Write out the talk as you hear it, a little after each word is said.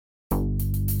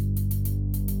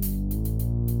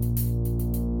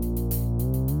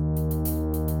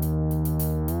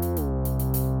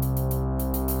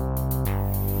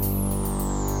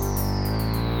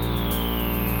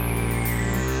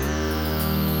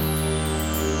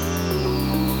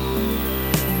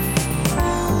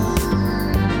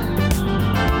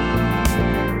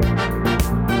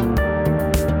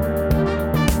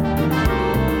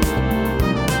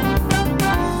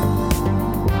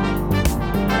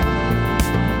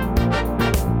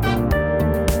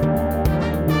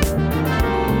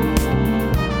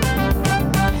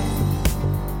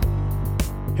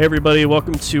Hey everybody,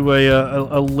 welcome to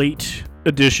a late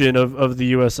edition of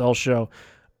the USL show.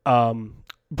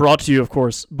 Brought to you, of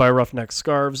course, by Roughneck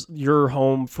Scarves, your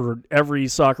home for every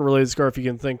soccer-related scarf you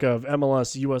can think of,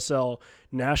 MLS, USL,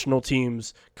 national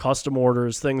teams, custom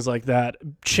orders, things like that.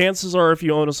 Chances are, if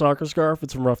you own a soccer scarf,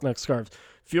 it's from Roughneck Scarves.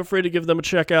 Feel free to give them a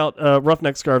check out,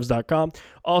 roughneckscarves.com.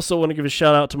 Also want to give a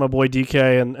shout-out to my boy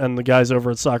DK and the guys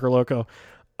over at Soccer Loco.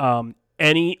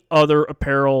 Any other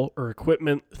apparel or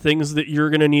equipment, things that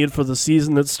you're going to need for the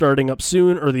season that's starting up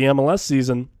soon or the MLS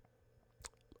season,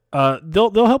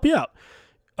 they'll help you out.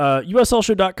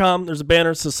 USLshow.com, there's a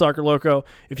banner that says Soccer Loco.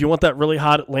 If you want that really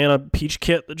hot Atlanta peach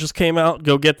kit that just came out,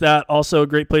 go get that. Also a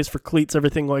great place for cleats,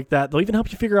 everything like that. They'll even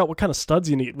help you figure out what kind of studs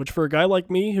you need, which for a guy like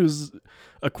me who's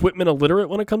equipment illiterate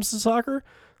when it comes to soccer,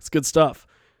 it's good stuff.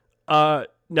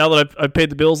 Now that I've paid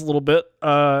the bills a little bit,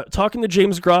 talking to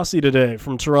James Grossi today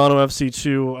from Toronto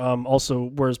FC2, also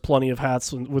wears plenty of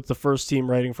hats with the first team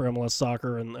writing for MLS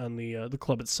Soccer and the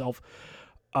club itself.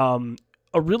 A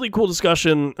really cool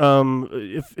discussion,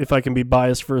 if I can be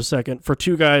biased for a second, for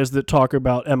two guys that talk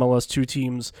about MLS 2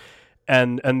 teams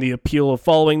and the appeal of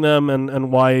following them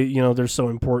and why they're so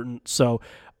important. So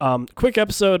quick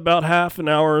episode, about half an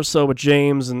hour or so with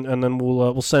James, and then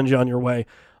we'll send you on your way.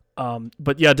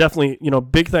 But yeah, definitely,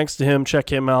 big thanks to him.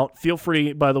 Check him out. Feel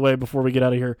free, by the way, before we get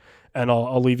out of here, and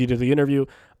I'll leave you to the interview.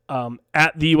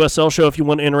 At the USL show, if you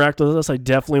want to interact with us, I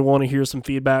definitely want to hear some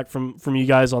feedback from you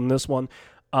guys on this one.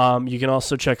 You can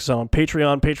also check us out on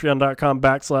Patreon,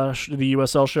 patreon.com/the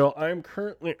USL show. I am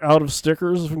currently out of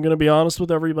stickers, if I'm going to be honest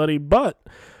with everybody, but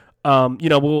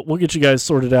we'll get you guys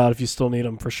sorted out if you still need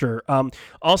them for sure.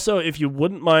 Also, if you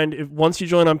wouldn't mind, if once you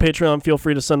join on Patreon, feel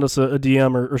free to send us a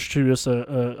DM or shoot us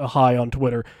a hi on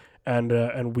Twitter,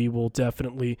 and we will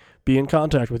definitely be in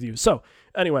contact with you. So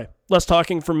anyway, less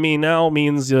talking from me now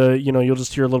means you'll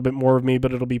just hear a little bit more of me,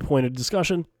 but it'll be pointed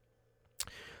discussion.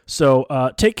 So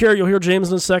take care. You'll hear James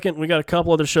in a second. We got a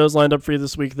couple other shows lined up for you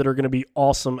this week that are going to be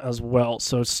awesome as well.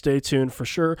 So stay tuned for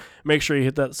sure. Make sure you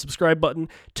hit that subscribe button.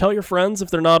 Tell your friends if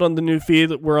they're not on the new feed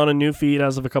that we're on a new feed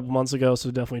as of a couple months ago.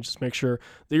 So definitely just make sure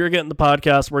that you're getting the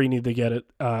podcast where you need to get it.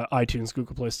 iTunes,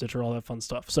 Google Play, Stitcher, all that fun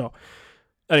stuff. So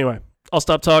anyway, I'll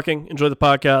stop talking. Enjoy the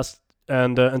podcast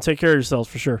and take care of yourselves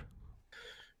for sure.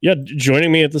 Yeah,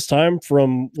 joining me at this time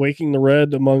from Waking the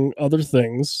Red, among other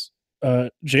things,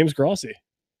 James Grossi.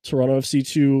 Toronto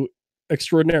FC2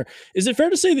 extraordinaire. Is it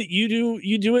fair to say that you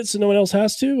do it so no one else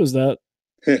has to? Is that?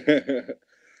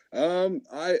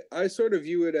 I sort of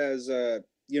view it as the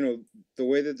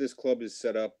way that this club is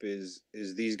set up is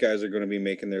these guys are going to be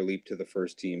making their leap to the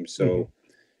first team. So,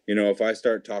 if I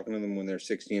start talking to them when they're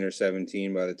 16 or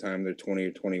 17, by the time they're 20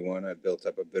 or 21, I've built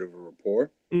up a bit of a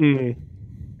rapport. Mm-hmm.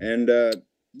 And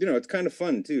it's kind of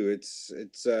fun too.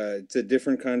 It's a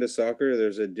different kind of soccer.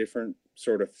 There's a different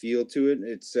sort of feel to it.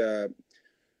 It's to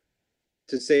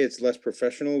say it's less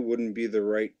professional wouldn't be the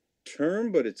right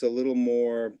term, but it's a little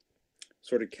more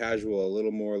sort of casual, a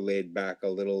little more laid back, a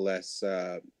little less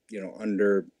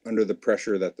under the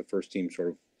pressure that the first team sort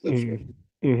of lives with.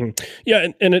 Mm-hmm. Yeah,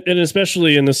 and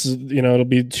especially, and this is it'll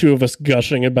be two of us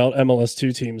gushing about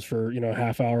MLS2 teams for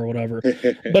half hour or whatever.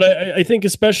 But I think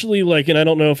especially and I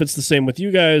don't know if it's the same with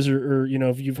you guys or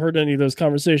if you've heard any of those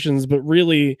conversations, but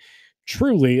really,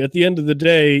 truly, at the end of the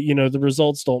day, the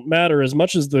results don't matter as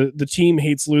much as the team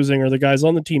hates losing or the guys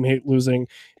on the team hate losing.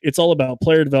 It's all about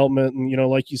player development, and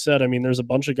like you said, I mean, there's a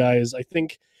bunch of guys. I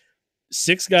think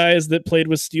 6 guys that played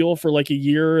with Steele for a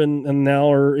year and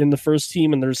now are in the first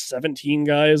team, and there's 17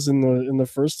 guys in the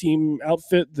first team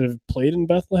outfit that have played in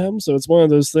Bethlehem. So it's one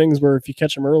of those things where if you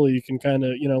catch them early, you can kind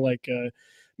of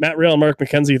Matt Rail and Mark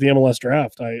McKenzie at the MLS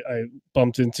draft I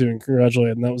bumped into and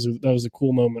congratulated, and that was a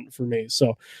cool moment for me.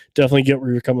 So definitely get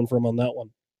where you're coming from on that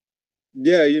one.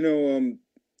 Yeah,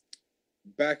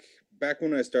 back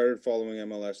when I started following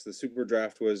MLS, the Super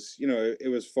Draft was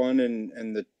it was fun,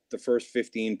 and the first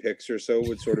 15 picks or so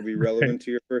would sort of be relevant to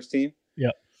your first team.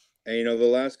 Yeah. And, the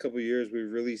last couple of years,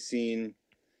 we've really seen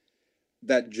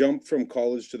that jump from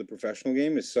college to the professional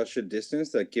game is such a distance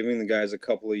that giving the guys a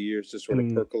couple of years to sort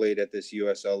of percolate at this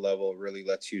USL level really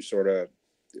lets you sort of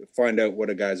find out what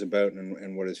a guy's about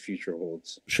and what his future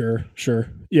holds. Sure.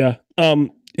 Yeah.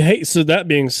 Hey, so that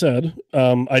being said,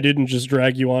 I didn't just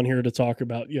drag you on here to talk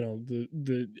about,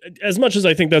 the as much as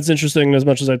I think that's interesting, as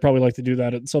much as I'd probably like to do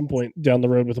that at some point down the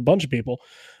road with a bunch of people.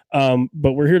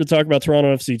 But we're here to talk about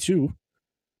Toronto FC2.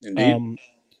 Indeed.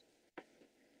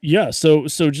 Yeah. So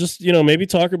just, maybe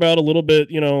talk about a little bit,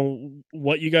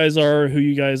 what you guys are, who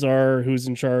you guys are, who's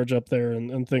in charge up there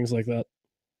and things like that.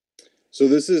 So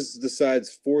this is the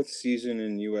side's 4th season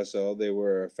in USL. They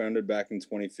were founded back in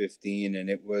 2015, and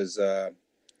it was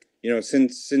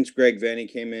Since Greg Vanny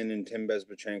came in and Tim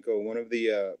Bezbachenko, one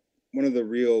of the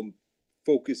real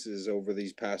focuses over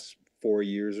these past 4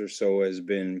 years or so has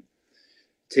been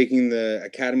taking the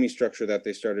academy structure that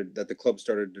the club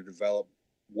started to develop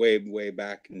way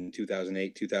back in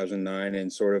 2008 2009,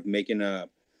 and sort of making a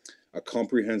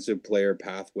comprehensive player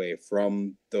pathway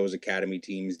from those academy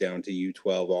teams down to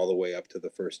U12 all the way up to the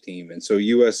first team. And so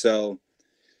USL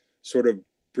sort of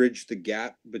bridged the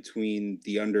gap between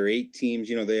the under 8 teams.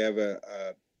 They have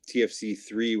a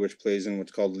TFC3, which plays in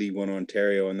what's called League One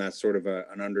Ontario, and that's sort of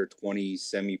an under 20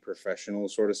 semi-professional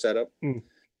sort of setup. Mm.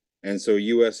 And so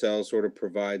USL sort of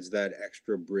provides that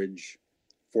extra bridge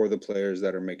for the players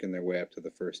that are making their way up to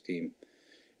the first team.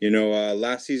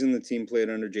 Last season the team played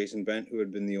under Jason Bent, who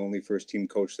had been the only first team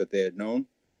coach that they had known.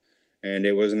 And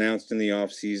it was announced in the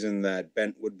off season that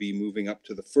Bent would be moving up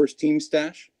to the first team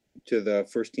staff,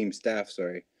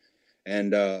 sorry.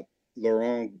 And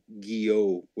Laurent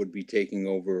Guillot would be taking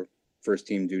over first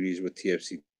team duties with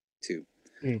TFC2.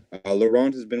 Mm.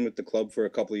 Laurent has been with the club for a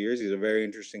couple of years. He's a very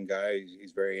interesting guy.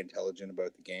 He's very intelligent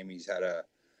about the game. He's had a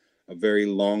very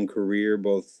long career,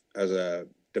 both as a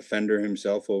defender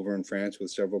himself over in France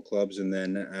with several clubs, and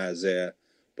then as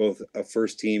both a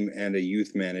first team and a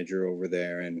youth manager over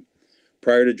there. And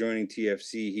prior to joining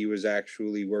TFC, he was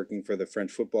actually working for the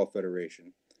French Football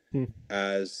Federation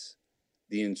as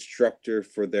the instructor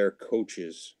for their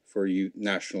coaches for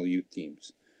national youth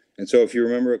teams. And so if you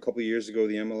remember a couple of years ago,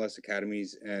 the MLS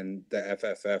academies and the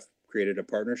FFF created a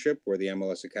partnership where the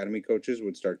MLS academy coaches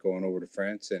would start going over to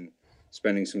France and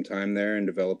spending some time there and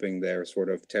developing their sort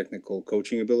of technical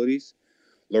coaching abilities.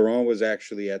 Laurent was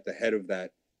actually at the head of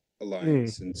that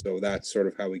alliance. And so that's sort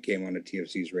of how we came onto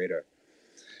TFC's radar.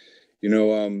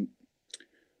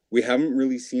 We haven't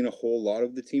really seen a whole lot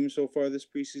of the team so far this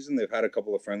preseason. They've had a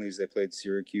couple of friendlies. They played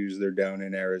Syracuse. They're down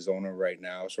in Arizona right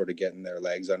now, sort of getting their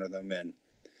legs under them. And,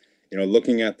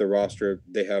 looking at the roster,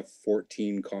 they have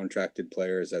 14 contracted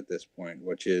players at this point,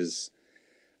 which is,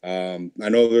 I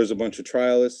know there's a bunch of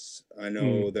trialists. I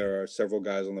know there are several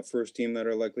guys on the first team that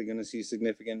are likely going to see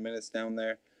significant minutes down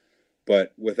there.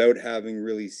 But without having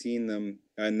really seen them,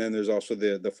 and then there's also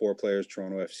the 4 players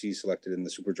Toronto FC selected in the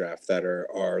Super Draft that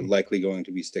are likely going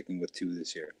to be sticking with 2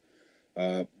 this year.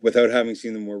 Without having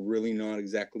seen them, we're really not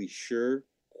exactly sure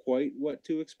quite what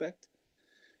to expect.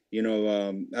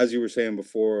 As you were saying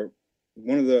before,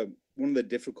 one of the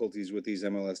difficulties with these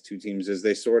MLS2 teams is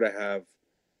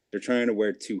they're trying to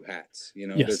wear 2 hats.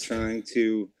 Yes.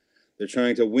 They're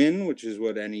trying to win, which is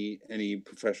what any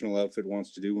professional outfit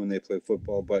wants to do when they play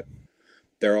football, but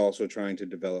they're also trying to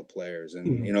develop players.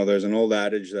 And there's an old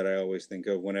adage that I always think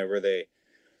of whenever they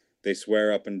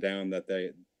swear up and down that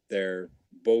they're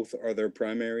both are their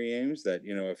primary aims, that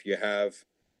if you have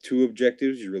 2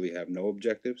 objectives, you really have no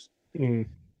objectives.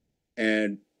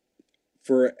 And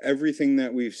for everything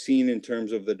that we've seen in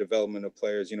terms of the development of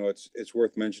players, it's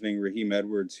worth mentioning Raheem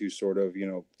Edwards, who sort of,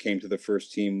 came to the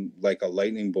first team like a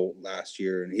lightning bolt last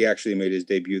year. And he actually made his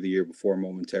debut the year before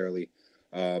momentarily.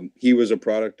 He was a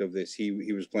product of this.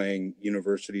 He was playing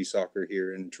university soccer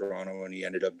here in Toronto, and he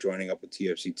ended up joining up with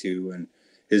TFC2. And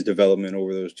his development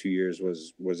over those 2 years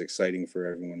was exciting for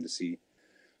everyone to see.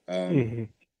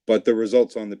 But the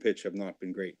results on the pitch have not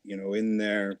been great.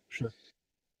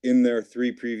 In their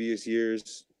 3 previous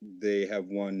years, they have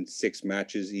won 6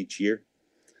 matches each year.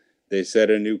 They set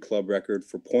a new club record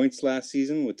for points last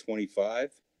season with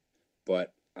 25,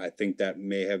 but I think that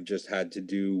may have just had to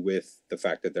do with the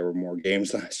fact that there were more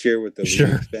games last year with the league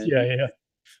expansion.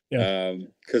 Yeah.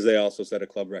 Because they also set a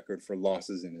club record for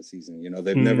losses in a season.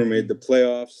 They've never made the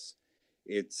playoffs.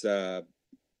 It's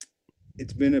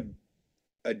been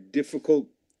a difficult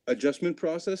adjustment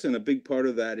process, and a big part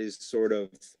of that is sort of,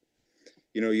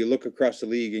 you look across the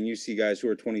league and you see guys who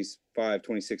are 25,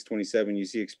 26, 27. You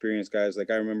see experienced guys. Like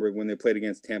I remember when they played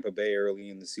against Tampa Bay early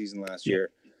in the season last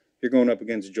year, you're going up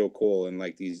against Joe Cole and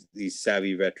like these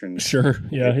savvy veterans. Sure.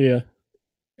 Yeah.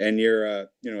 And you're a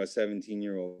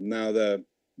 17-year-old. Now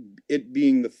it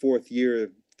being the 4th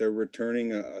year, they're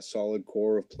returning a solid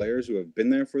core of players who have been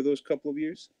there for those couple of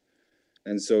years.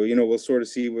 And so, we'll sort of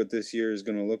see what this year is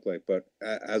going to look like. But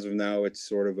as of now, it's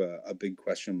sort of a big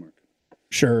question mark.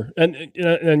 Sure. And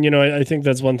I think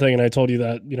that's one thing. And I told you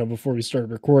that, before we started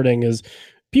recording, is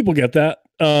people get that.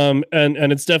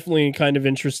 And it's definitely kind of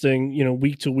interesting,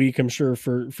 week to week. I'm sure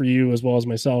for you as well as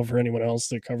myself or anyone else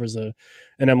that covers an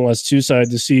MLS2 side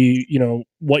to see,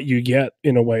 what you get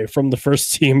in a way from the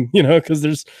first team, because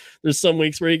there's some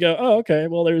weeks where you go, oh, okay,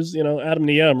 well, there's Adam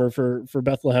Niem, or for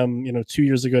Bethlehem, 2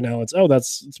 years ago now, it's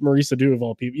Marisa Adu of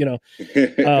all people,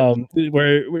 and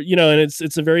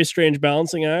it's a very strange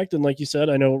balancing act. And like you said,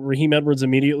 I know Raheem Edwards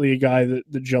immediately a guy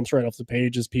that jumps right off the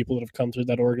page as people that have come through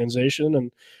that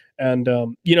organization, and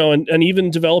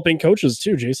even developing coaches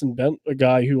too. Jason Bent, a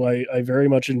guy who I very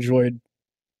much enjoyed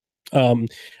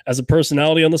as a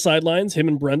personality on the sidelines. Him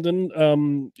and Brendan,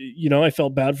 I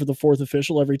felt bad for the fourth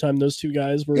official every time those two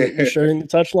guys were sharing the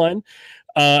touchline.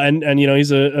 And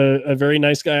he's a very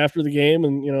nice guy after the game,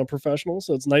 and professional.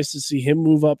 So it's nice to see him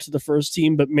move up to the first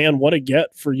team. But man, what a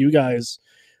get for you guys,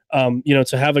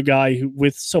 to have a guy who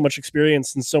with so much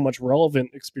experience and so much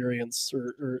relevant experience,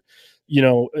 or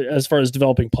as far as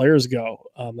developing players go.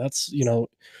 That's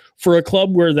for a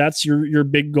club where that's your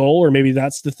big goal, or maybe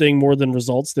that's the thing more than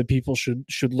results that people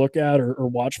should look at or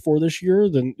watch for this year.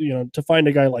 Then to find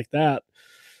a guy like that,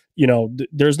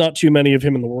 there's not too many of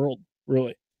him in the world,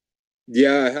 really.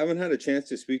 Yeah, I haven't had a chance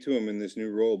to speak to him in this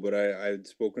new role, but I'd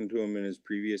spoken to him in his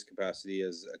previous capacity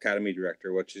as academy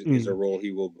director, which is a role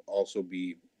he will also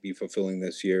be fulfilling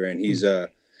this year. And he's a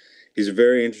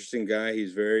very interesting guy.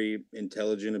 He's very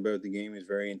intelligent about the game. He's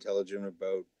very intelligent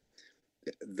about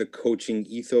the coaching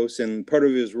ethos. And part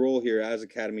of his role here as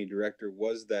academy director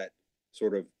was that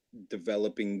sort of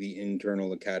developing the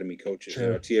internal academy coaches.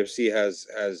 Sure. TFC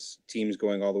has teams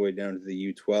going all the way down to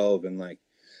the U12, and like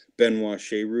Benoit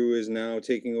Cheroux is now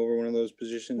taking over one of those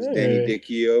positions. Hey. Danny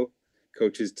Dichio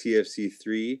coaches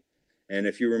TFC3. And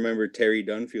if you remember Terry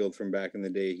Dunfield from back in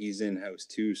the day, he's in-house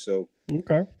too. So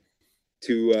Okay.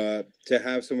 to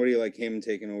have somebody like him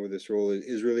taking over this role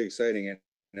is really exciting.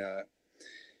 And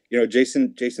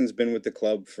Jason's been with the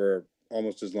club for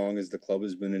almost as long as the club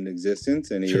has been in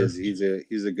existence, and Sure. he's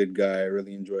a good guy. I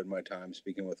really enjoyed my time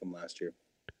speaking with him last year.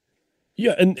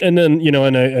 Yeah, and then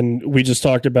and we just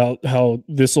talked about how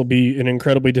this will be an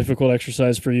incredibly difficult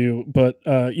exercise for you. But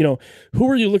who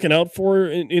are you looking out for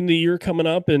in the year coming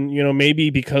up? And maybe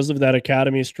because of that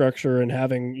academy structure and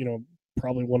having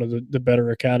probably one of the better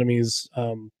academies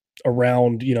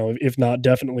around, if not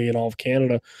definitely in all of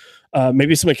Canada,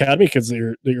 maybe some academy kids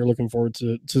that you're looking forward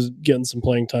to getting some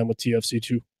playing time with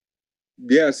TFC2.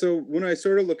 Yeah, so when I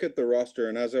sort of look at the roster,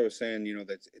 and as I was saying,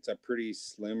 that's it's a pretty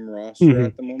slim roster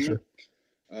at the moment. Sure.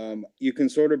 You can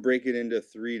sort of break it into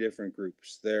three different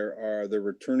groups. There are the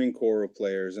returning core of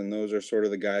players, and those are sort of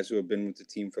the guys who have been with the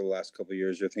team for the last couple of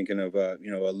years. You're thinking of a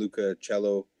Luca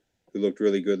Cello, who looked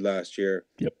really good last year.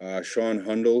 Yep. Sean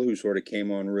Hundle, who sort of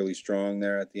came on really strong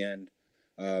there at the end.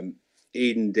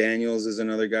 Aiden Daniels is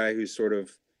another guy who sort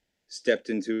of stepped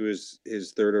into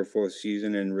his third or fourth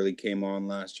season and really came on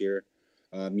last year.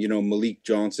 Malik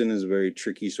Johnson is a very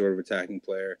tricky sort of attacking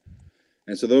player.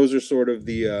 And so those are sort of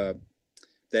the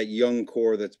that young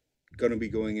core that's going to be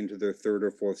going into their third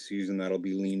or fourth season that'll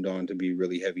be leaned on to be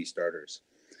really heavy starters.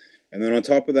 And then on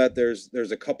top of that, there's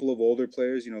a couple of older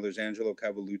players. There's Angelo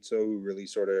Cavalluzzo, who really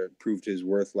sort of proved his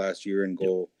worth last year in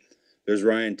goal. Yep. There's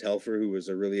Ryan Telfer, who was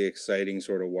a really exciting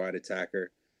sort of wide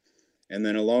attacker. And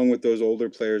then along with those older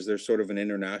players, there's sort of an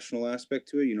international aspect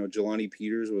to it. Jelani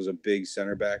Peters was a big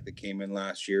center back that came in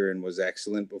last year and was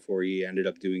excellent before he ended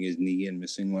up doing his knee and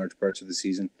missing large parts of the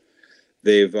season.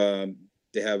 They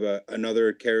have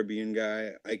another Caribbean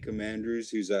guy, Ike Andrews,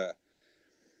 who's a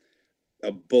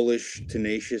bullish,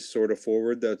 tenacious sort of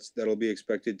forward that'll be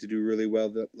expected to do really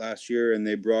well last year. And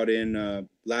they brought in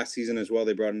last season as well.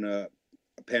 They brought in a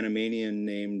Panamanian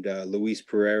named Luis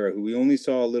Pereira, who we only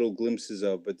saw little glimpses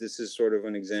of, but this is sort of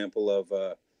an example of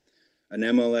an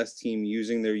MLS team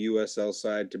using their USL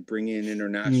side to bring in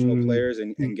international players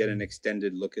and get an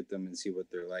extended look at them and see what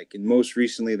they're like. And most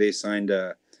recently, they signed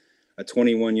a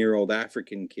 21-year-old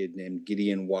African kid named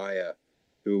Gideon Waya,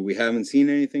 who we haven't seen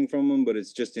anything from him, but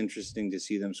it's just interesting to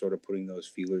see them sort of putting those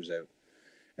feelers out.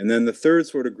 And then the third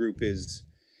sort of group is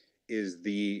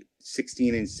the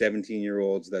 16 and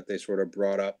 17-year-olds that they sort of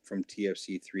brought up from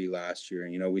TFC3 last year.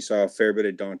 And, we saw a fair bit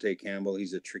of Dante Campbell.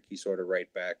 He's a tricky sort of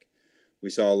right back. We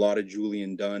saw a lot of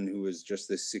Julian Dunn, who was just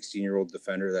this 16-year-old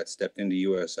defender that stepped into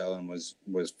USL and was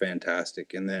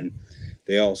fantastic. And then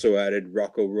they also added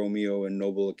Rocco Romeo and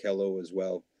Noble Okello as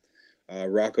well.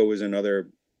 Rocco is another.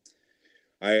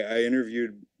 I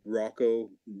interviewed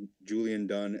Rocco, Julian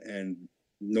Dunn, and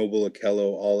Noble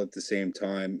Okello all at the same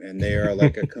time, and they are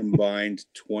like a combined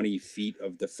 20 feet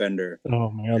of defender.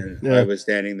 Oh man, yeah. I was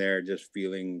standing there just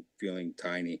feeling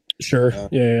tiny. Sure.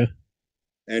 Yeah.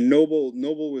 And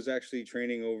Noble was actually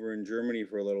training over in Germany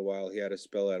for a little while. He had a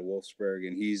spell at Wolfsburg,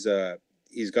 and he's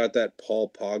got that Paul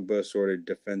Pogba sort of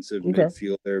defensive Okay.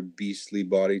 midfielder, beastly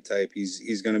body type.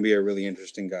 He's going to be a really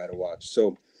interesting guy to watch.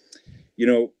 So, you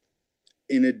know,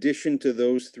 in addition to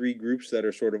those three groups that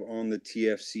are sort of on the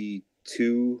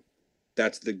TFC2,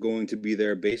 that's going to be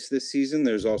their base this season.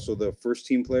 There's also the first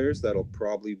team players that'll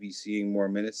probably be seeing more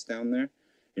minutes down there.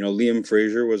 You know, Liam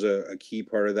Fraser was a key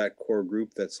part of that core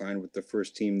group that signed with the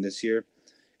first team this year.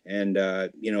 And,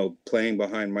 you know, playing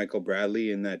behind Michael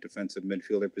Bradley in that defensive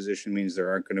midfielder position means there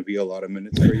aren't going to be a lot of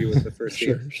minutes for you with the first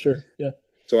team. Sure. Yeah.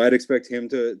 So I'd expect him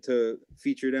to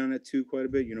feature down at 2 quite a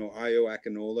bit. You know, Ayo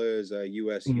Akinola is a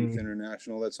U.S. youth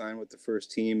international that signed with the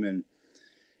first team. And,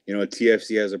 you know,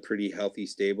 TFC has a pretty healthy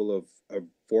stable of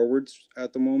forwards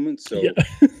at the moment. So yeah.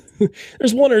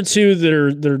 There's one or two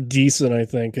that they're decent, I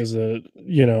think, is a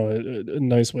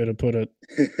nice way to put it.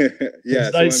 Yeah,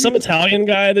 so Some Italian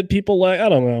guy that people like. I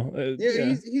don't know.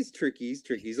 yeah, he's tricky.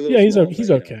 He's a little yeah. small, He's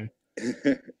but, okay.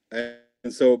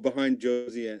 And so behind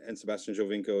Josie and Sebastian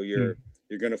Jovinko,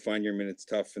 you're going to find your minutes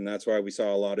tough, and that's why we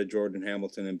saw a lot of Jordan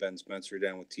Hamilton and Ben Spencer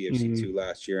down with TFC2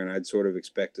 last year, and I'd sort of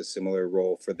expect a similar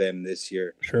role for them this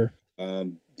year. Sure.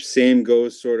 Same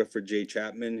goes sort of for Jay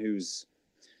Chapman, who's,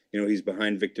 you know, he's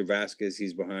behind Victor Vasquez.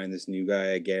 He's behind this new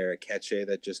guy, Aguirre Keche,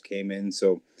 that just came in.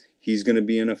 So he's going to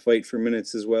be in a fight for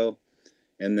minutes as well.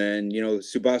 And then, you know,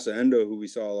 Tsubasa Endo, who we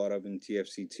saw a lot of in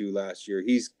TFC2 last year,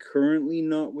 he's currently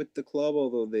not with the club,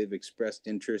 although they've expressed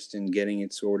interest in getting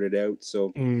it sorted out.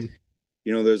 So, you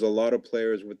know, there's a lot of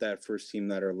players with that first team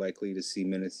that are likely to see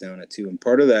minutes down at 2. And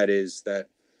part of that is that,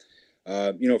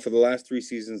 you know, for the last 3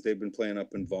 seasons, they've been playing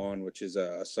up in Vaughan, which is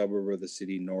a suburb of the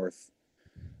city north,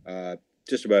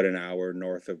 just about an hour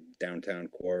north of downtown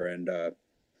core. And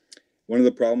one of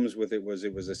the problems with it was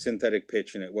a synthetic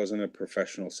pitch, and it wasn't a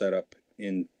professional setup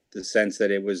in the sense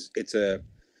that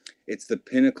it's the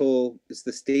pinnacle, it's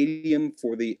the stadium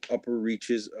for the upper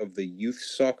reaches of the youth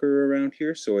soccer around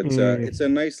here. So it's a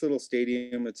nice little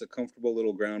stadium. It's a comfortable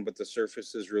little ground, but the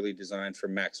surface is really designed for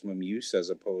maximum use as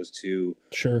opposed to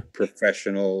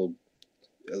professional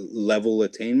level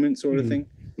attainment sort of thing.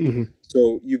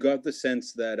 So you got the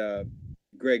sense that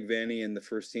Greg Vanny and the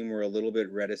first team were a little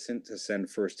bit reticent to send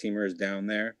first teamers down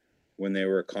there when they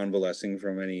were convalescing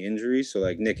from any injury. So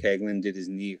like Nick Hagelin did his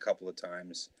knee a couple of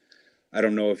times. I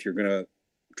don't know if you're going to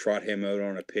trot him out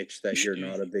on a pitch that you're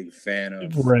not a big fan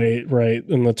of. Right.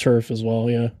 And the turf as well.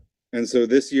 Yeah. And so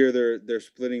this year they're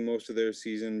splitting most of their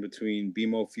season between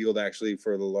BMO Field actually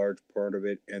for the large part of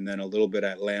it, and then a little bit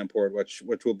at Lamport, which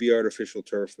will be artificial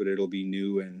turf, but it'll be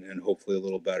new and hopefully a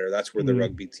little better. That's where the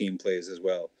rugby team plays as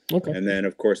well. Okay. And then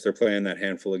of course they're playing that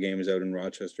handful of games out in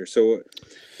Rochester. So,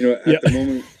 you know, at the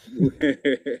moment,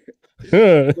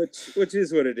 which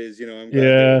is what it is. You know, I'm glad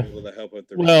they were able to help out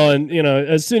the. Well, and you know,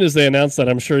 as soon as they announced that,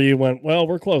 I'm sure you went, "Well,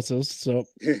 we're closest." So.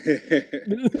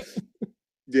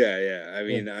 Yeah. I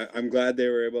mean, I'm glad they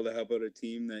were able to help out a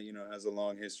team that, you know, has a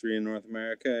long history in North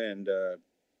America. And,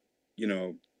 you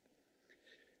know,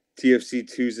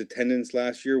 TFC2's attendance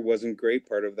last year wasn't great.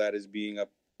 Part of that is being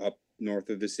up north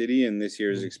of the city. And this year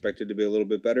is expected to be a little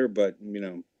bit better. But, you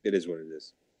know, it is what it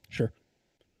is. Sure.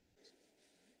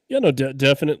 Yeah, no,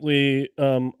 definitely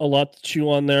a lot to chew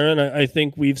on there. And I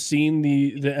think we've seen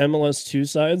the MLS2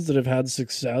 sides that have had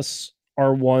success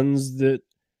are ones that,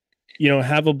 you know,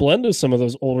 have a blend of some of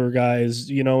those older guys,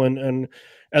 you know, and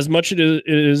as much it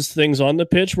is things on the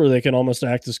pitch where they can almost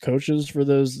act as coaches for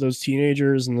those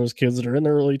teenagers and those kids that are in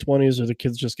their early 20s or the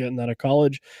kids just getting out of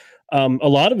college. A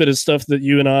lot of it is stuff that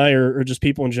you and I or just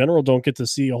people in general don't get to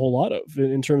see a whole lot of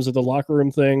in terms of the locker room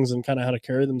things and kind of how to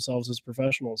carry themselves as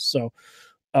professionals. So,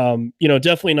 you know,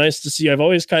 definitely nice to see. I've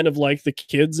always kind of liked the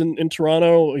kids in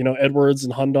Toronto, you know, Edwards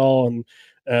and Hundal and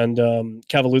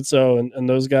Cavalluzzo and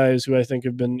those guys who I think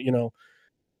have been, you know,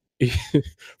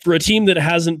 for a team that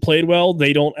hasn't played well,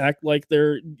 they don't act like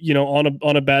they're, you know,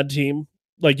 on a bad team.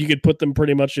 Like you could put them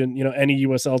pretty much in, you know, any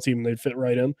USL team, they'd fit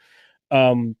right in.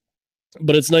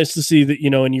 But it's nice to see that, you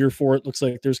know, in year 4, it looks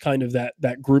like there's kind of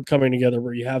that group coming together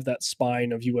where you have that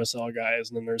spine of USL guys,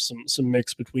 and then there's some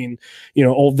mix between, you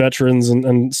know, old veterans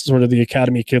and sort of the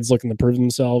academy kids looking to prove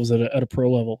themselves at a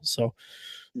pro level. So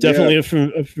definitely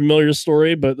a familiar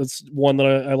story, but it's one that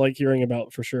I like hearing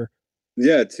about for sure.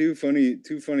 Yeah, two funny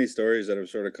stories that have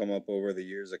sort of come up over the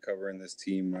years of covering this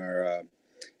team are,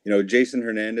 you know, Jason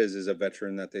Hernandez is a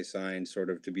veteran that they signed sort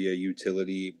of to be a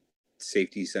utility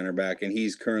safety center back, and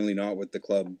he's currently not with the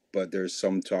club, but there's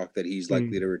some talk that he's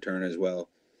likely to return as well.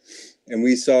 And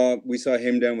we saw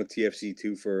him down with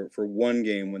TFC2 for one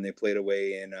game when they played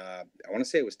away in I want to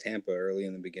say it was Tampa early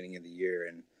in the beginning of the year,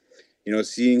 and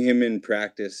seeing him in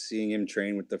practice, seeing him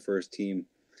train with the first team,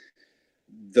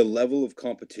 the level of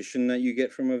competition that you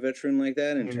get from a veteran like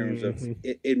that in terms of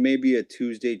Mhm. it may be a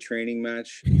Tuesday training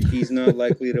match. He's not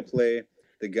likely to play.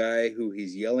 The guy who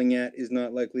he's yelling at is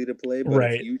not likely to play. But if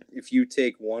Right. you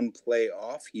take one play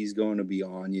off, he's going to be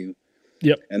on you.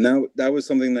 Yep. And that was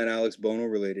something that Alex Bono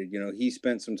related. He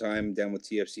spent some time down with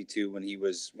TFC2 when he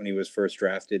was first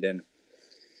drafted, and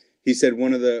he said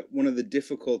one of the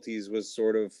difficulties was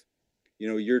sort of,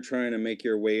 you're trying to make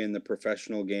your way in the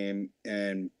professional game,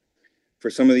 and for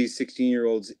some of these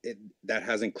 16-year-olds, that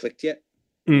hasn't clicked yet.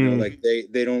 Mm. Like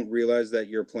they don't realize that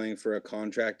you're playing for a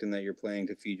contract and that you're playing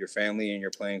to feed your family and you're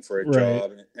playing for a Right.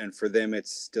 job. And for them,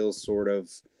 it's still sort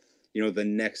of, the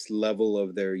next level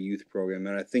of their youth program.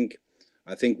 And I think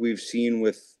we've seen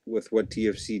with what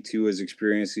TFC2 has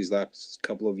experienced these last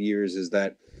couple of years is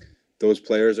that those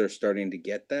players are starting to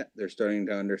get that. They're starting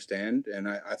to understand. And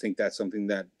I think that's something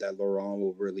that Laurent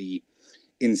will really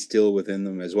instill within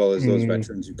them, as well as those Mm.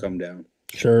 veterans who come down.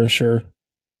 Sure, sure.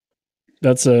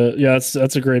 That's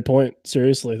a great point.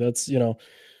 Seriously,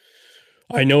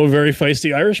 I know a very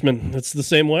feisty Irishman. That's the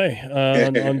same way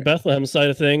on Bethlehem side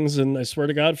of things, and I swear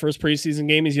to God, first preseason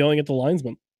game, he's yelling at the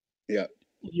linesman. Yeah.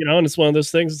 And it's one of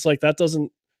those things. It's like that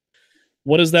doesn't.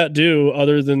 What does that do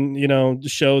other than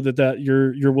show that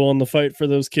you're willing to fight for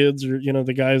those kids, or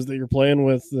the guys that you're playing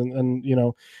with, and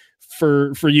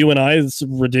for you and I, it's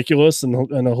ridiculous and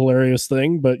a hilarious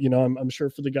thing. But I'm sure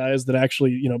for the guys that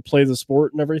actually play the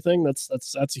sport and everything, that's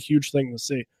a huge thing to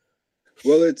see.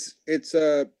 Well,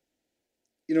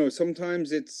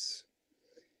 sometimes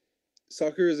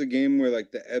soccer is a game where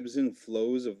like the ebbs and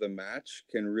flows of the match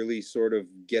can really sort of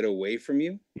get away from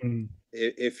you Mm.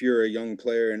 if you're a young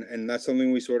player, and that's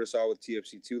something we sort of saw with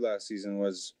TFC2 last season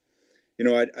was,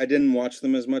 I didn't watch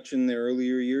them as much in the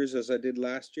earlier years as I did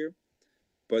last year,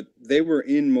 but they were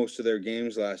in most of their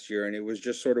games last year, and it was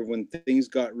just sort of when things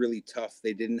got really tough,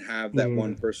 they didn't have that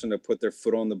one Mm. person to put their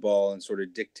foot on the ball and sort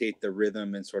of dictate the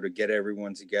rhythm and sort of get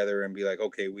everyone together and be like,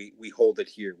 okay, we hold it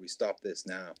here, we stop this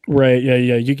now. Right. Yeah.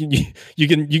 Yeah.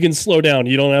 You can slow down.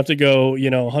 You don't have to go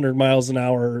 100 miles an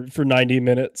hour for 90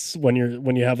 minutes when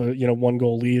you have a one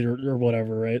goal lead or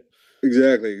whatever. Right.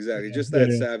 Exactly. Yeah. Just Yeah. that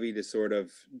Yeah. savvy to sort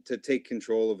of to take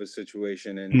control of a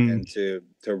situation and Mm. and to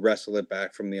wrestle it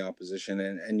back from the opposition.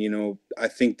 And I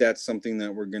think that's something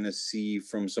that we're gonna see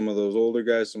from some of those older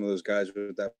guys, some of those guys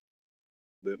with that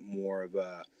bit more of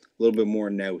a little bit more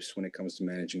nous when it comes to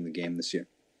managing the game this year.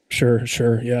 Sure.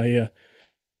 Sure. Yeah. Yeah.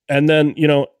 And then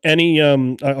any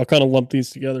I'll kind of lump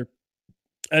these together.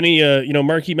 Any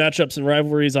marquee matchups and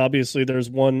rivalries. Obviously,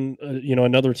 there's one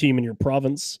another team in your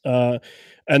province.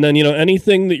 And then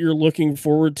anything that you're looking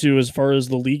forward to as far as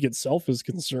the league itself is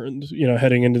concerned.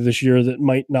 Heading into this year that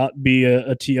might not be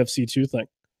a TFC2 thing.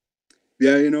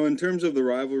 Yeah, in terms of the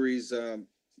rivalries,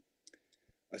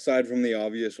 aside from the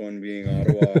obvious one being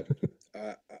Ottawa,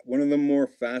 one of the more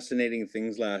fascinating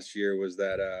things last year was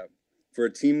that for a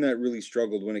team that really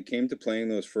struggled when it came to playing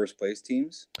those first place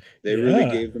teams, they really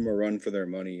Yeah, gave them a run for their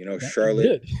money.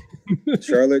 that they did.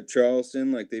 Charlotte,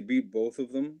 Charleston, like they beat both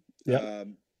of them, Yep.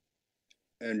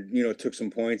 and took some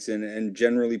points and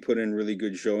generally put in really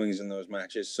good showings in those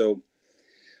matches. So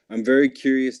I'm very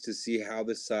curious to see how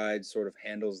the side sort of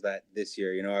handles that this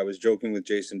year. I was joking with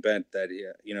Jason Bent that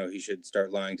he should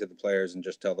start lying to the players and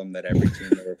just tell them that every team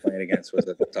they were playing against was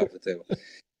at the top of the table.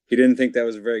 He didn't think that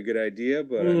was a very good idea,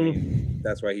 but I mean, Mm.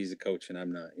 that's why he's a coach and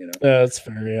I'm not. That's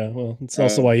fair. Yeah. Well, it's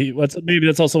also Um, why maybe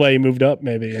that's also why he moved up.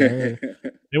 Maybe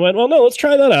they went, well, no, let's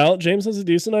try that out. James has a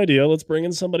decent idea. Let's bring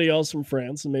in somebody else from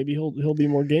France, and maybe he'll be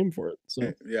more game for it.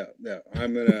 So. yeah.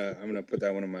 I'm gonna put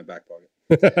that one in my back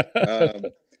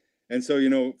pocket. And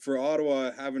so, for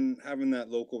Ottawa, having that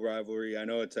local rivalry, I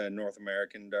know it's a North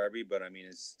American derby, but I mean,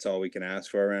 it's all we can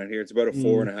ask for around here. It's about a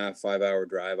four Mm. and a half, 5 hour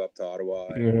drive up to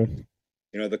Ottawa, and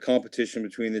Yeah. the competition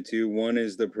between the two. One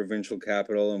is the provincial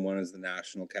capital, and one is the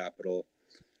national capital.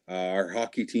 Our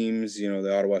hockey teams,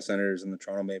 the Ottawa Senators and the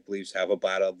Toronto Maple Leafs have a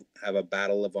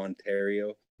battle of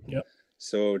Ontario. Yep.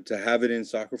 So to have it in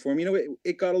soccer form,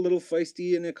 it got a little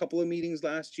feisty in a couple of meetings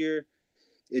last year.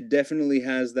 It definitely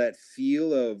has that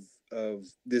feel of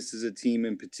this is a team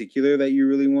in particular that you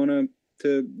really want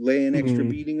to lay an extra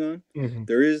Mm. beating on. Mm-hmm.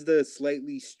 There is the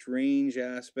slightly strange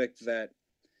aspect that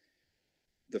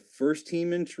the first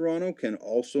team in Toronto can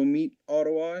also meet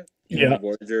Ottawa in the Yeah.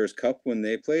 Voyageurs Cup when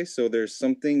they play. So there's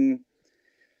something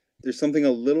a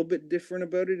little bit different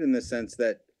about it in the sense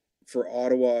that for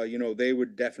Ottawa, they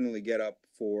would definitely get up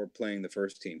for playing the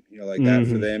first team. Like that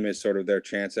for Mm-hmm. them is sort of their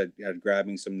chance at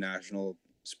grabbing some national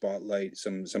spotlight,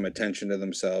 some attention to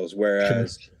themselves. Sure.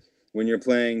 Whereas When you're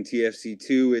playing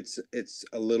TFC2, it's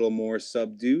a little more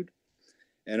subdued.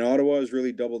 And Ottawa has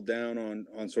really doubled down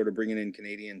on sort of bringing in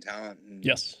Canadian talent, and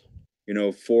Yes.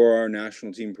 for our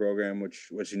national team program, which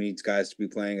needs guys to be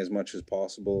playing as much as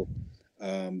possible.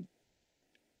 Um,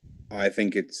 I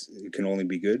think it can only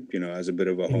be good. As a bit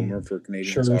of a homer for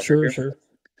Canadian Sure, soccer sure, here. sure.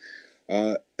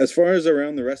 As far as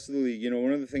around the rest of the league,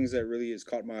 one of the things that really has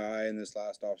caught my eye in this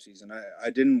last offseason, I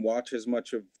didn't watch as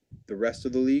much of the rest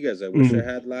of the league as I wish I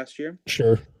had last year,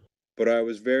 Sure. but I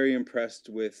was very impressed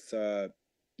with,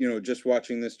 just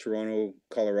watching this Toronto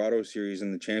Colorado series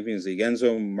in the Champions League.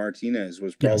 Enzo Martinez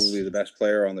was probably Yes. the best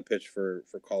player on the pitch for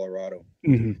Colorado.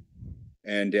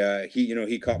 And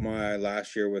he caught my eye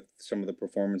last year with some of the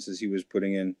performances he was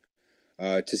putting in.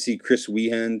 To see Chris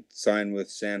Wehan sign with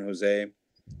San Jose,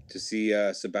 to see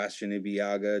Sebastian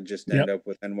Ibiaga just end up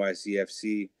with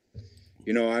NYCFC.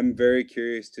 I'm very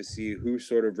curious to see who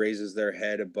sort of raises their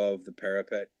head above the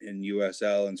parapet in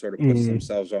USL and sort of puts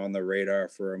themselves on the radar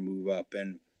for a move up.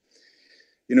 And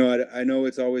I know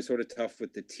it's always sort of tough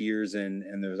with the tiers, and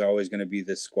there's always going to be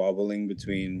this squabbling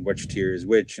between which tier is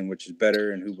which and which is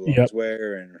better and who belongs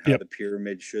where and how the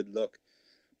pyramid should look.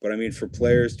 But I mean, for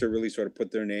players to really sort of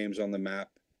put their names on the map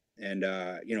and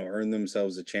earn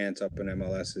themselves a chance up in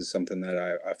MLS is something that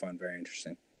I find very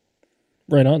interesting.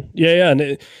 Right on. Yeah.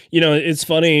 And it's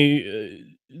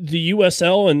funny, the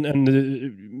USL and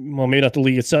maybe not the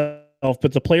league itself,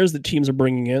 but the players that teams are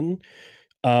bringing in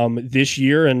this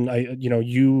year, and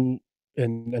you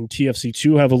and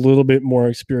TFC2 have a little bit more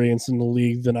experience in the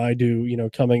league than I do,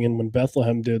 coming in when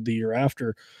Bethlehem did the year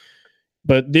after.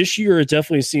 But this year, it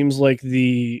definitely seems like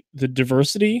the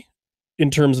diversity in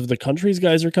terms of the countries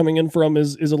guys are coming in from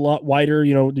is a lot wider.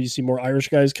 Do you see more Irish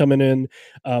guys coming in?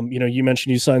 You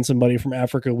mentioned you signed somebody from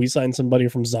Africa. We signed somebody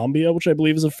from Zambia, which I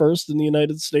believe is a first in the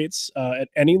United States at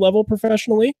any level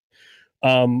professionally.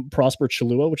 Prosper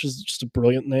Chalua, which is just a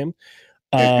brilliant name.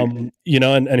 And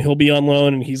he'll be on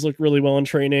loan, and he's looked really well in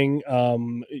training.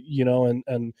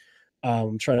 And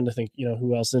I'm trying to think,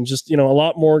 who else, and just a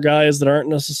lot more guys that aren't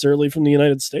necessarily from the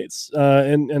United States,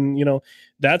 and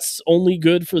that's only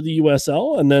good for the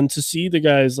USL. And then to see the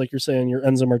guys like you're saying, your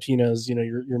Enzo Martinez,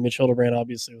 your Mitch Hildebrand,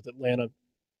 obviously with Atlanta,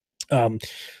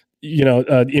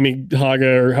 Imi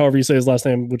Haga, or however you say his last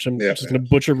name, which I'm just going to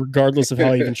butcher regardless of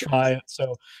how I even try it.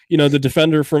 So, the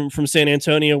defender from San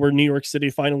Antonio, where New York City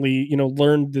finally,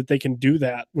 learned that they can do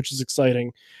that, which is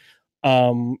exciting.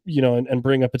 And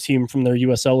bring up a team from their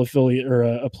USL affiliate, or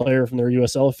a player from their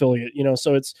USL affiliate,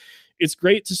 so it's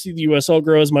great to see the USL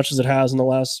grow as much as it has in the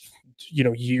last,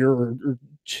 year or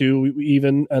two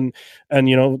even. And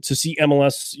to see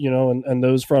MLS, and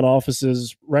those front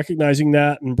offices recognizing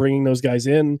that and bringing those guys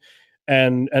in,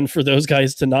 and for those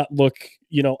guys to not look,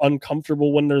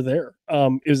 uncomfortable when they're there,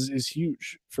 is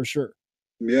huge for sure.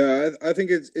 Yeah, I think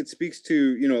it speaks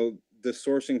to the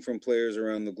sourcing from players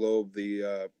around the globe,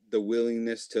 the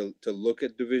willingness to look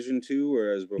at Division II,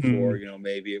 whereas before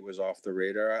maybe it was off the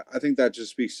radar. I think that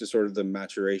just speaks to sort of the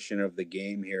maturation of the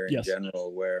game here in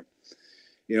general, where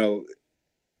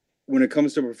when it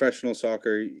comes to professional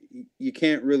soccer, you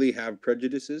can't really have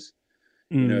prejudices.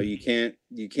 You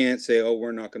can't say, oh,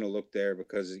 we're not going to look there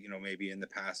because maybe in the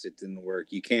past it didn't work.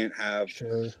 You can't have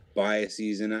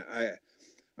biases, and I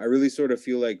really sort of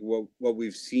feel like what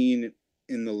we've seen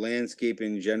in the landscape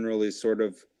in general is sort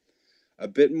of a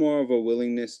bit more of a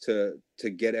willingness to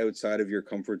get outside of your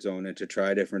comfort zone and to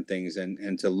try different things,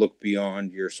 and to look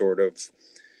beyond your sort of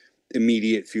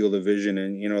immediate field of vision.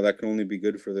 And that can only be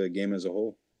good for the game as a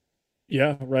whole.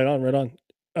 Yeah, right on.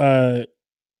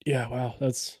 Yeah, wow,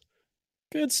 that's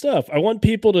good stuff. I want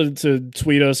people to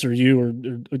tweet us, or you, or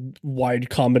a wide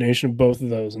combination of both of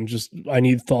those, and just I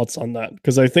need thoughts on that,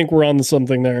 because I think we're on to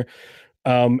something there.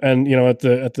 And at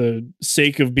the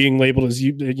sake of being labeled as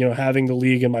having the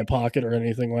league in my pocket or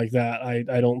anything like that,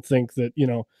 I don't think that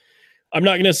I'm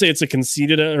not going to say it's a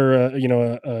conceited or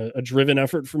a driven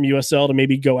effort from USL to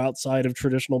maybe go outside of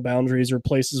traditional boundaries or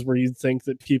places where you'd think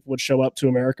that people would show up to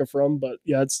America from. But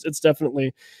yeah, it's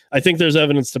definitely, I think there's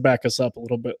evidence to back us up a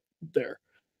little bit there.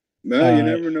 No, you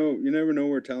never know. You never know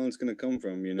where talent's going to come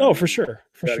from. Oh, for sure,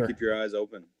 got to keep your eyes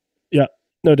open. Yeah,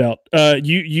 no doubt.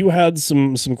 You had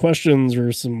some questions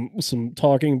or some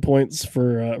talking points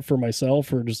for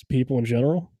myself or just people in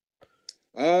general.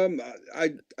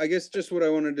 I guess just what I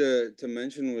wanted to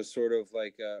mention was sort of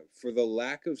like for the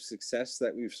lack of success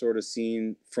that we've sort of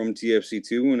seen from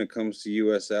TFC2 when it comes to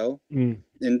USL,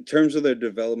 in terms of the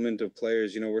development of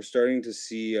players, we're starting to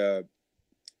see the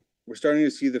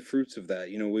fruits of that.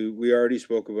 We already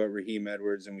spoke about Raheem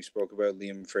Edwards, and we spoke about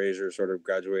Liam Fraser sort of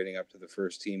graduating up to the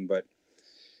first team, but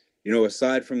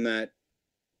aside from that,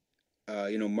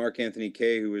 Mark Anthony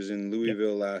Kay, who was in Yep.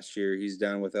 Louisville last year, he's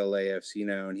down with LAFC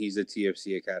now, and he's a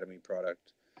TFC Academy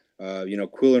product.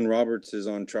 Quillen Roberts is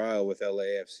on trial with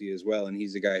LAFC as well, and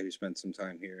he's a guy who spent some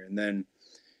time here. And then,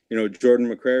 Jordan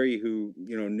McCrary, who,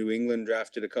 New England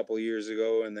drafted a couple of years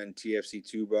ago, and then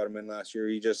TFC2 brought him in last year.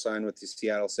 He just signed with the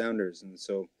Seattle Sounders. And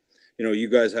so, you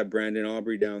guys have Brandon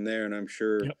Aubrey down there, and I'm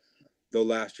sure, Yep. though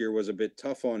last year was a bit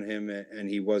tough on him and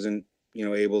he wasn't,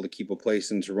 able to keep a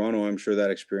place in Toronto, I'm sure that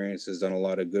experience has done a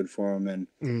lot of good for him.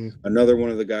 And another one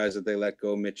of the guys that they let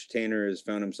go, Mitch Tainer, has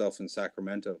found himself in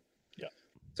Sacramento. Yeah.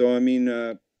 So, I mean,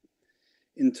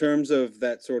 in terms of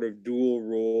that sort of dual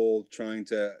role, trying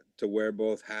to wear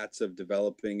both hats of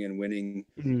developing and winning,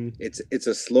 it's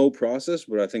a slow process,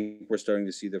 but I think we're starting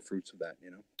to see the fruits of that,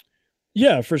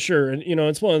 Yeah, for sure. And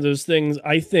it's one of those things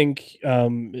I think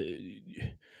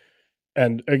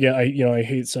and again, I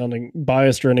hate sounding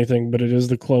biased or anything, but it is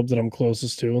the club that I'm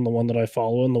closest to and the one that I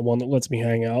follow and the one that lets me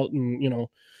hang out and,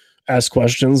 ask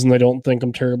questions and they don't think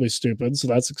I'm terribly stupid. So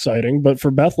that's exciting. But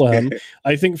for Bethlehem,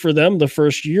 I think for them, the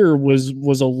first year was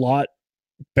a lot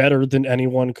better than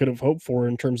anyone could have hoped for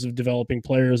in terms of developing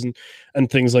players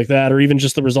and things like that, or even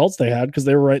just the results they had, because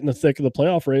they were right in the thick of the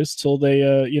playoff race till they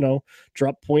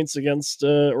dropped points against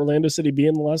Orlando City B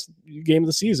in the last game of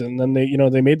the season. Then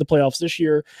they made the playoffs this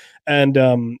year, and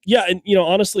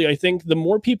honestly, I think the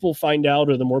more people find out,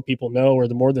 or the more people know, or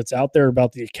the more that's out there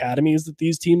about the academies that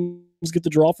these teams get to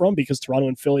draw from, because Toronto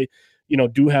and Philly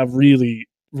do have really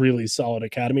really solid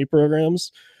academy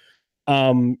programs.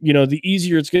 The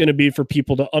easier it's going to be for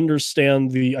people to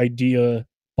understand the idea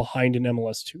behind an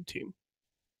MLS2 team.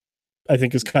 I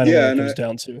think is kind of what it comes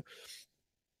down to.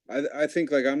 I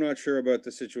think, like, I'm not sure about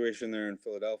the situation there in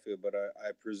Philadelphia, but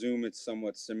I presume it's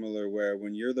somewhat similar, where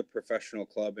when you're the professional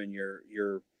club and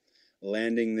you're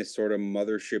landing this sort of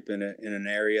mothership in an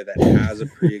area that has a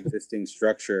pre-existing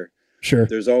structure, sure,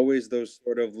 there's always those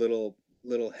sort of little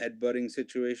headbutting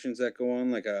situations that go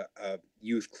on, like a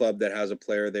youth club that has a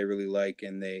player they really like,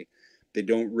 and they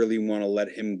don't really want to let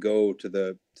him go to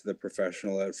the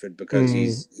professional outfit because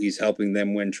he's helping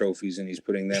them win trophies and he's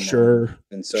putting them on.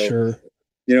 And so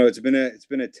it's been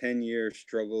a 10-year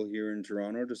struggle here in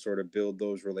Toronto to sort of build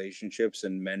those relationships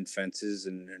and mend fences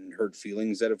and hurt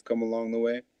feelings that have come along the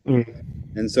way.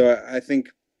 And so I think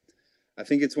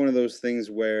it's one of those things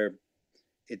where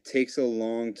it takes a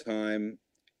long time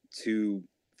to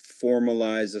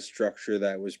formalize a structure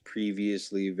that was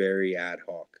previously very ad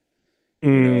hoc.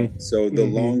 So the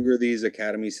longer these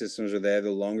academy systems are there,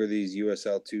 the longer these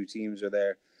USL2 teams are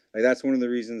there. Like, that's one of the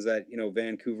reasons that,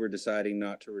 Vancouver deciding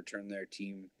not to return their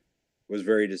team was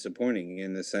very disappointing,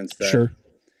 in the sense that,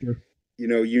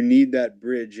 you need that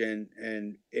bridge,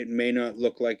 and it may not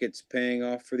look like it's paying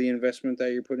off for the investment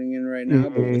that you're putting in right now,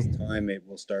 but with time it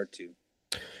will start to.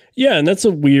 Yeah, and that's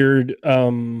a weird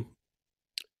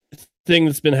thing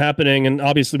that's been happening, and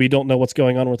obviously we don't know what's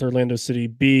going on with Orlando City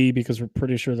B, because we're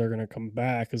pretty sure they're going to come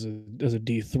back as a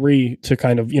D3 to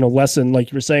kind of lessen,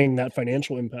 like you were saying, that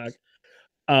financial impact.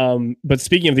 But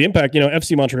speaking of the impact,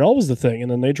 FC Montreal was the thing,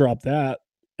 and then they dropped that,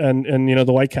 and the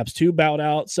Whitecaps too bowed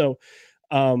out. So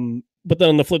but then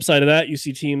on the flip side of that, you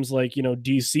see teams like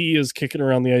DC is kicking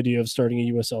around the idea of starting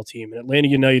a USL team, and Atlanta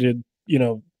United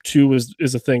too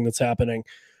is a thing that's happening.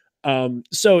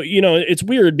 So it's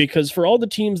weird, because for all the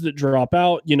teams that drop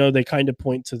out, they kind of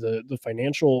point to the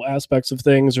financial aspects of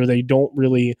things, or they don't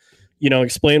really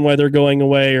explain why they're going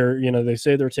away, or they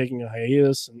say they're taking a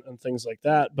hiatus and things like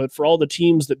that. But for all the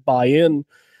teams that buy in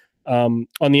on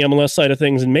the MLS side of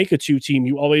things and make a 2 team,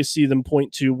 you always see them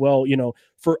point to, well,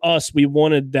 for us, we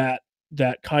wanted that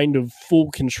kind of full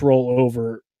control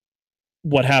over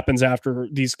what happens after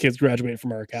these kids graduate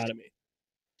from our academy.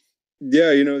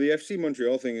 Yeah, the FC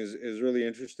Montreal thing is really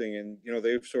interesting, and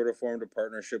they've sort of formed a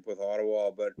partnership with Ottawa,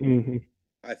 but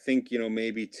I think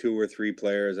maybe 2 or 3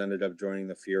 players ended up joining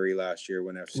the Fury last year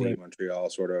when FC Montreal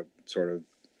sort of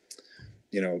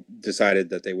decided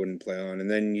that they wouldn't play on, and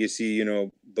then you see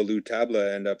Balou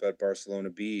Tabla end up at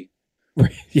Barcelona B.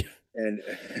 Right. Yeah. And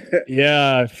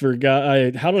yeah, I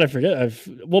forgot. How did I forget?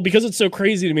 Because it's so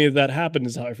crazy to me that happened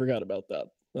is how I forgot about that.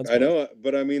 I know,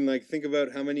 but I mean, like, think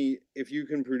about how many, if you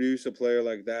can produce a player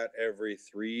like that every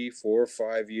 3, 4,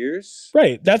 5 years.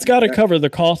 Right. That's got to cover the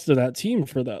cost of that team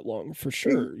for that long, for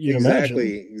sure.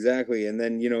 Exactly. And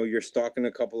then, you're stocking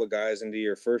a couple of guys into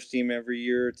your first team every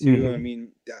year or 2. I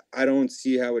mean, I don't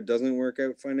see how it doesn't work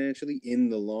out financially in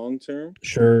the long term.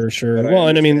 Sure. Well,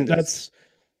 and I mean, that's,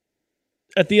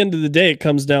 at the end of the day, it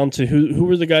comes down to who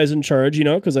were the guys in charge,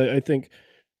 because I think,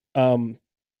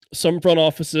 some front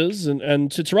offices,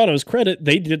 and to Toronto's credit,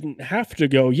 they didn't have to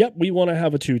go, yep, we want to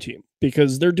have a two team,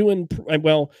 because they're doing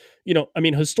well. I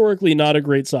mean, historically, not a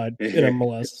great side in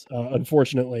MLS,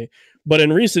 unfortunately. But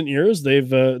in recent years,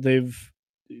 they've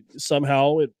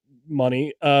somehow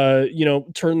money,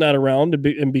 turned that around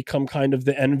and become kind of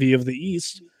the envy of the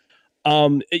East.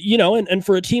 And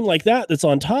for a team like that that's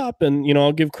on top, and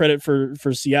I'll give credit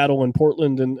for Seattle and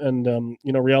Portland and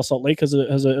Real Salt Lake has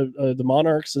the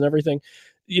Monarchs and everything.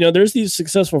 There's these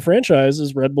successful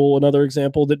franchises, Red Bull, another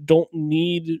example, that don't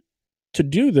need to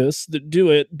do this, that do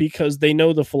it because they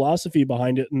know the philosophy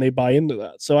behind it and they buy into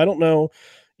that. So I don't know,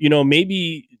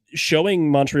 maybe showing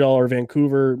Montreal or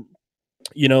Vancouver,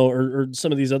 or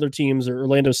some of these other teams, or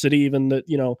Orlando City even, that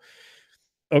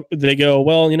they go,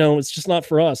 well, it's just not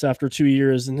for us after 2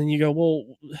 years. And then you go, well,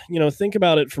 think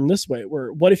about it from this way,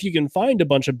 where what if you can find a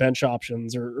bunch of bench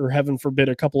options, or heaven forbid,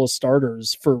 a couple of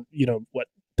starters for, what,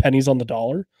 pennies on the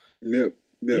dollar? Yep.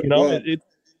 Yep. You know, Well,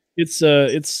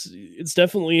 it's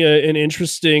definitely an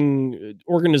interesting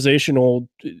organizational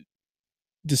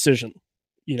decision,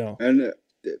 and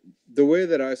the way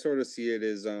that I sort of see it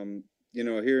is,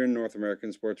 here in North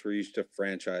American sports, we're used to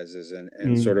franchises,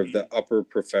 and sort of the upper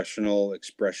professional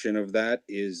expression of that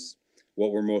is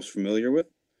what we're most familiar with.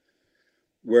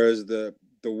 Whereas the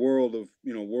world of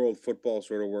world football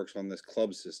sort of works on this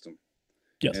club system,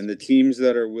 Yes. and the teams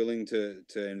that are willing to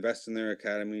invest in their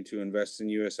academy, to invest in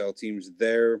USL teams,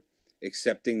 they're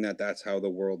accepting that that's how the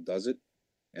world does it,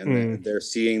 and they're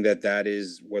seeing that that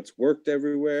is what's worked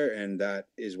everywhere, and that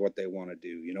is what they want to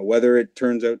do. Whether it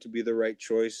turns out to be the right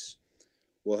choice,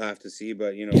 we'll have to see.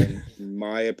 But in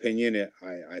my opinion,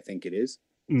 I think it is.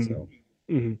 So.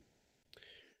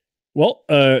 Well,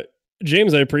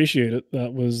 James, I appreciate it.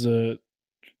 That was a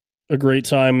great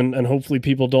time, and hopefully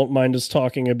people don't mind us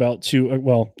talking about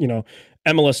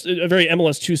MLS, a very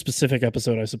MLS2 specific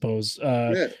episode, I suppose.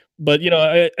 Yeah. But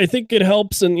I think it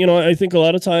helps, and I think a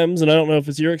lot of times, and I don't know if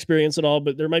it's your experience at all,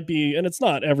 but there might be, and it's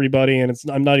not everybody, and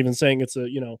I'm not even saying it's a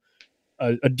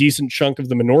decent chunk of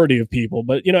the minority of people,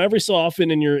 but every so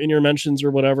often in your mentions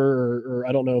or whatever, or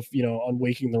I don't know if on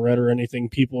Waking the Red or anything,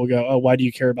 people will go, oh, why do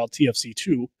you care about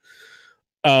TFC2?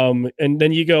 And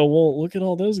then you go, well, look at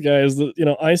all those guys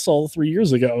that I saw 3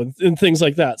 years ago, and things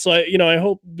like that. So I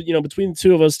hope between the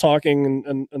two of us talking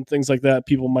and things like that,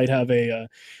 people might have a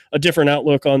different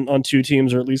outlook on two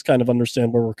teams, or at least kind of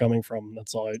understand where we're coming from.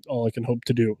 That's all I can hope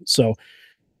to do. So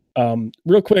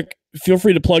real quick, feel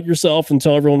free to plug yourself and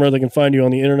tell everyone where they can find you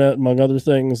on the internet, among other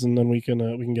things, and then we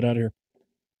can get out of here.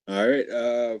 All right.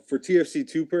 For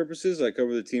TFC2 purposes, I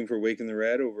cover the team for Waking the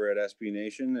Red over at SB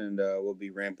Nation, and we'll be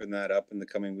ramping that up in the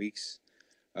coming weeks.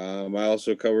 I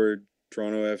also covered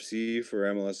Toronto FC for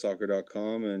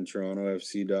MLSsoccer.com and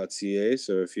TorontoFC.ca.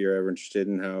 So if you're ever interested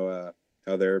in how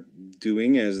they're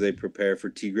doing as they prepare for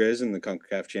Tigres in the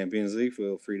CONCACAF Champions League,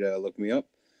 feel free to look me up.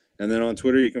 And then on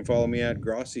Twitter, you can follow me at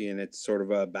Grossi, and it's sort of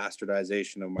a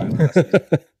bastardization of my last name.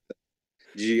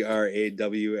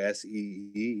 GRAWSEE.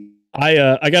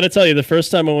 I got to tell you, the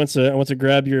first time I went to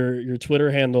grab your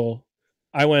Twitter handle,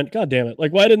 I went, God damn it!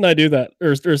 Like, why didn't I do that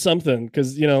or something?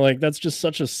 Because that's just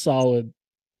such a solid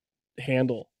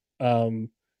handle.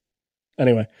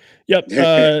 Anyway, yep.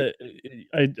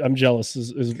 I'm jealous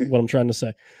is what I'm trying to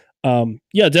say.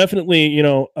 Yeah, definitely.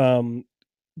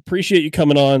 Appreciate you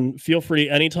coming on. Feel free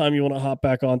anytime you want to hop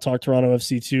back on, talk Toronto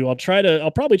FC2.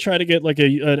 I'll probably try to get like an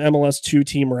MLS2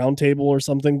 team roundtable or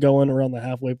something going around the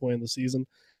halfway point of the season.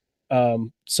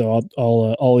 So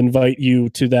I'll invite you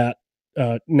to that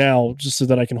now, just so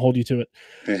that I can hold you to it.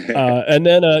 And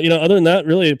then other than that,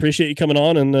 really appreciate you coming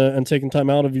on and taking time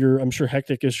out of your, I'm sure,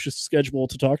 hectic-ish schedule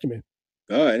to talk to me.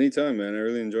 Oh, anytime, man. I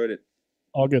really enjoyed it.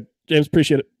 All good, James.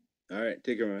 Appreciate it. All right,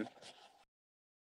 take care, man.